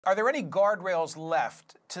Are there any guardrails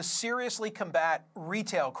left to seriously combat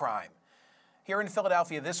retail crime? Here in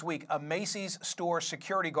Philadelphia this week, a Macy's store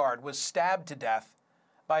security guard was stabbed to death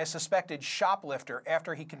by a suspected shoplifter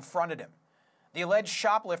after he confronted him. The alleged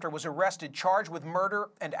shoplifter was arrested, charged with murder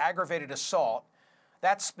and aggravated assault.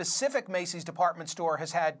 That specific Macy's department store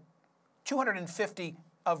has had 250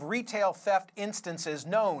 of retail theft instances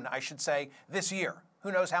known, I should say, this year.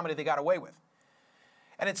 Who knows how many they got away with?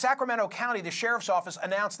 And in Sacramento County, the sheriff's office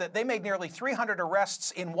announced that they made nearly 300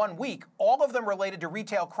 arrests in 1 week, all of them related to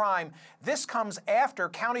retail crime. This comes after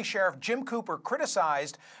County Sheriff Jim Cooper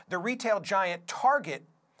criticized the retail giant Target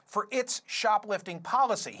for its shoplifting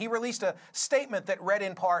policy. He released a statement that read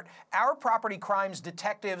in part, "Our property crimes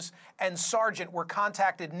detectives and sergeant were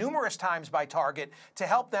contacted numerous times by Target to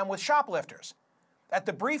help them with shoplifters. At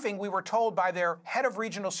the briefing, we were told by their head of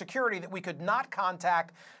regional security that we could not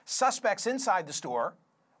contact suspects inside the store.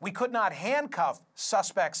 We could not handcuff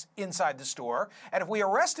suspects inside the store. And if we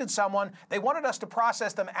arrested someone, they wanted us to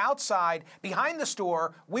process them outside behind the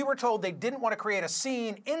store. We were told they didn't want to create a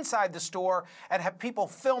scene inside the store and have people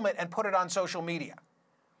film it and put it on social media."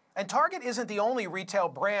 And Target isn't the only retail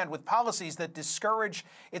brand with policies that discourage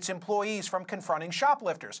its employees from confronting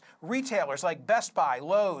shoplifters. Retailers like Best Buy,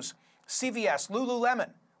 Lowe's, CVS,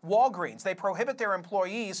 Lululemon, Walgreens, they prohibit their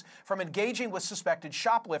employees from engaging with suspected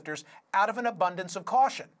shoplifters out of an abundance of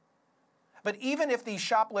caution. But even if these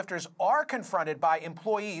shoplifters are confronted by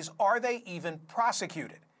employees, are they even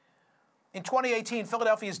prosecuted? In 2018,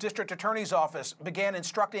 Philadelphia's district attorney's office began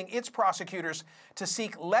instructing its prosecutors to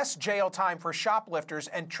seek less jail time for shoplifters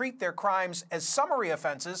and treat their crimes as summary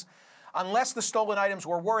offenses unless the stolen items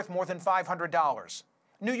were worth more than $500.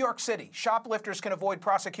 New York City, shoplifters can avoid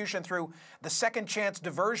prosecution through the Second Chance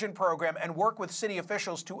Diversion Program and work with city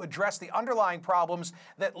officials to address the underlying problems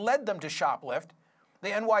that led them to shoplift.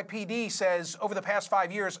 The NYPD says over the past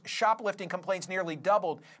 5 years, shoplifting complaints nearly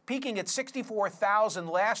doubled, peaking at 64,000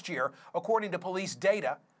 last year, according to police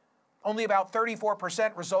data. Only about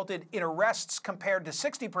 34% resulted in arrests compared to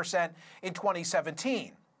 60% in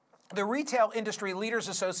 2017. The Retail Industry Leaders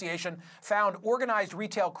Association found organized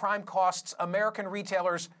retail crime costs American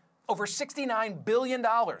retailers over $69 billion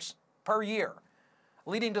per year,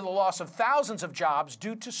 leading to the loss of thousands of jobs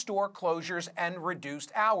due to store closures and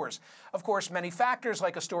reduced hours. Of course, many factors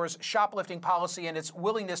like a store's shoplifting policy and its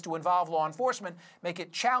willingness to involve law enforcement make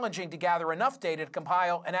it challenging to gather enough data to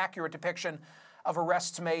compile an accurate depiction of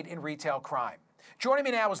arrests made in retail crime. Joining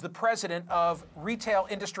me now is the president of Retail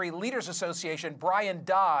Industry Leaders Association, Brian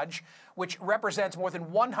Dodge, which represents more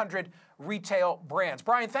than 100 retail brands.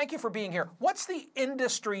 Brian, thank you for being here. What's the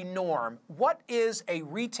industry norm? What is a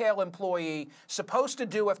retail employee supposed to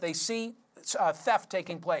do if they see theft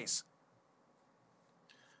taking place?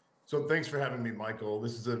 So thanks for having me, Michael.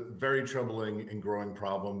 This is a very troubling and growing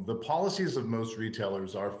problem. The policies of most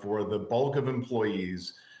retailers are for the bulk of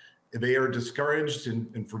employees. They are discouraged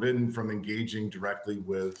and forbidden from engaging directly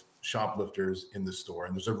with shoplifters in the store.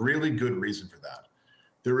 And there's a really good reason for that.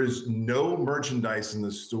 There is no merchandise in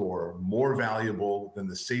the store more valuable than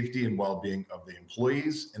the safety and well-being of the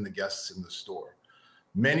employees and the guests in the store.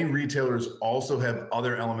 Many retailers also have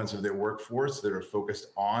other elements of their workforce that are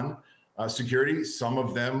focused on security. Some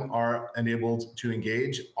of them are enabled to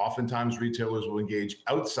engage. Oftentimes, retailers will engage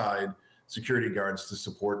outside security guards to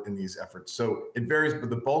support in these efforts. So it varies, but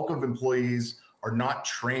the bulk of employees are not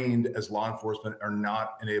trained as law enforcement, are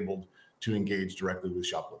not enabled to engage directly with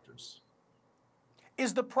shoplifters.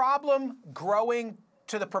 Is the problem growing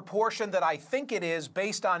to the proportion that I think it is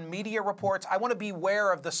based on media reports? I want to be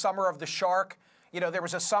aware of the summer of the shark. You know, there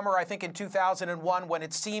was a summer, I think, in 2001 when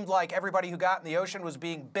it seemed like everybody who got in the ocean was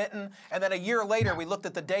being bitten. And then a year later, we looked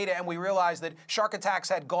at the data and we realized that shark attacks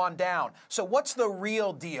had gone down. So what's the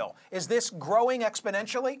real deal? Is this growing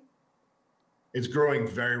exponentially? It's growing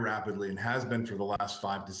very rapidly and has been for the last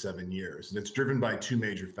 5 to 7 years. And it's driven by two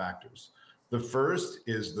major factors. The first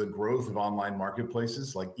is the growth of online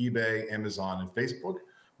marketplaces like eBay, Amazon, and Facebook,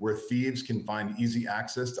 where thieves can find easy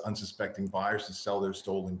access to unsuspecting buyers to sell their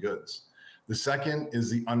stolen goods. The second is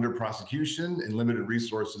the under prosecution and limited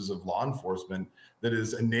resources of law enforcement that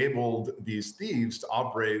has enabled these thieves to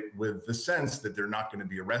operate with the sense that they're not going to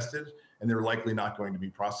be arrested and they're likely not going to be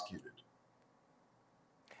prosecuted.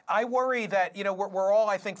 I worry that, you know, we're all,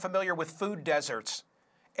 I think, familiar with food deserts,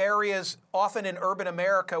 areas often in urban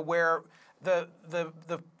America where the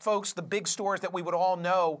folks, the big stores that we would all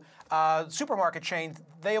know, supermarket chains,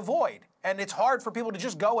 they avoid. And it's hard for people to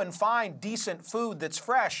just go and find decent food that's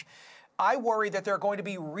fresh. I worry that there are going to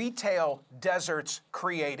be retail deserts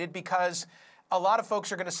created because a lot of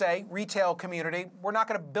folks are going to say, retail community, we're not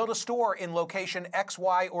going to build a store in location X,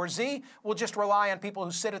 Y, or Z. We'll just rely on people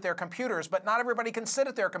who sit at their computers. But not everybody can sit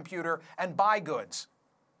at their computer and buy goods.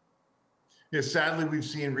 Yeah, sadly, we've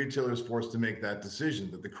seen retailers forced to make that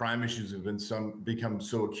decision, that the crime issues have become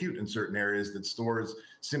so acute in certain areas that stores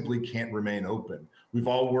simply can't remain open. We've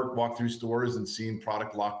all walked through stores and seen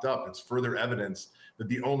product locked up. It's further evidence that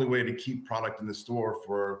the only way to keep product in the store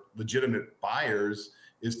for legitimate buyers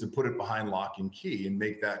is to put it behind lock and key and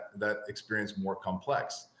make that experience more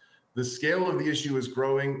complex. The scale of the issue is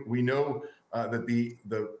growing. We know that the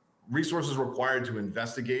resources required to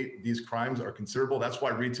investigate these crimes are considerable. That's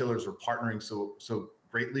why retailers are partnering so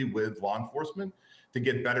greatly with law enforcement to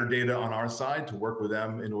get better data on our side, to work with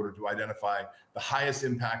them in order to identify the highest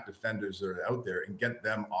impact offenders that are out there and get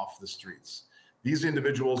them off the streets. These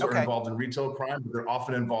individuals are involved in retail crime, but they're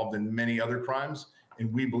often involved in many other crimes.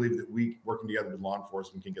 And we believe that we, working together with law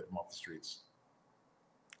enforcement, can get them off the streets.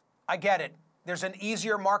 I get it. There's an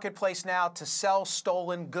easier marketplace now to sell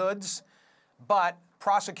stolen goods, but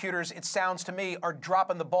prosecutors, it sounds to me, are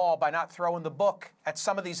dropping the ball by not throwing the book at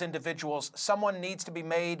some of these individuals. Someone needs to be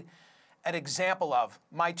made an example of.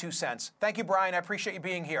 My 2 cents. Thank you, Brian. I appreciate you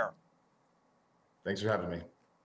being here. Thanks for having me.